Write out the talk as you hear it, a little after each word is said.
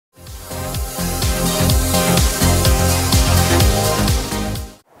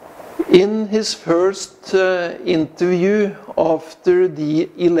In his first interview after the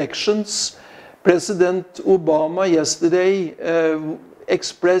elections, President Obama yesterday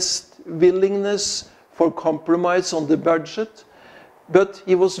expressed willingness for compromise on the budget, but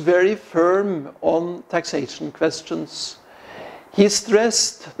he was very firm on taxation questions. He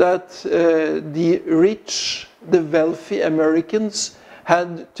stressed that the rich, the wealthy Americans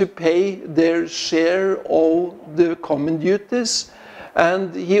had to pay their share of the common duties,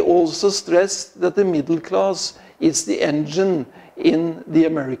 and he also stressed that the middle class is the engine in the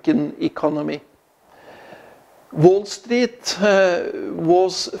American economy. Wall Street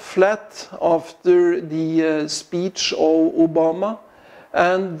was flat after the speech of Obama,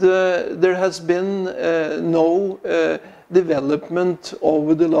 and there has been no development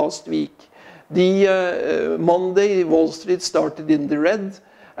over the last week. The Monday, Wall Street started in the red,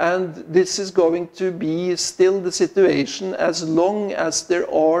 and this is going to be still the situation as long as there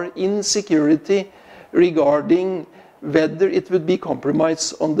are insecurity regarding whether it would be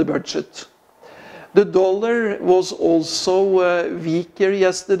compromise on the budget. The dollar was also weaker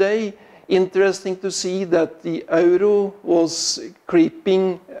yesterday. Interesting to see that the euro was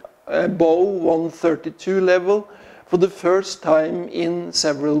creeping above 132 level for the first time in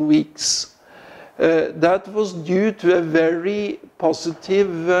several weeks. That was due to a very positive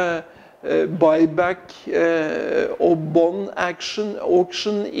buyback of bond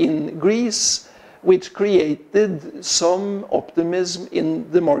auction in Greece, which created some optimism in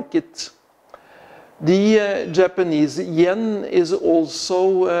the market. The Japanese yen is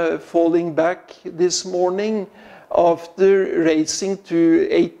also falling back this morning after racing to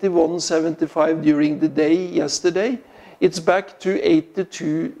 81.75 during the day yesterday. It's back to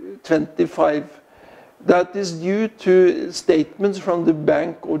 82.25. That is due to statements from the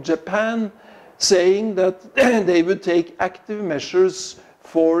Bank of Japan saying that they would take active measures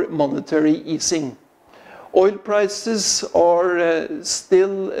for monetary easing. Oil prices are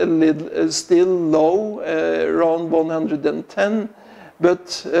still low, around 110,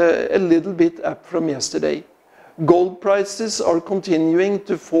 but a little up up from yesterday. Gold prices are continuing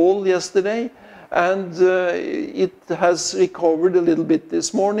to fall yesterday, and it has recovered a little bit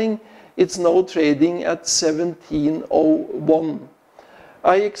this morning. It's now trading at 1701.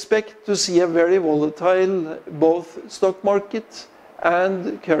 I expect to see a very volatile both stock market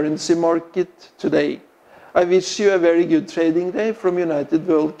and currency market today. I wish you a very good trading day from United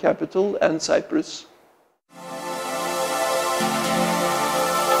World Capital and Cyprus.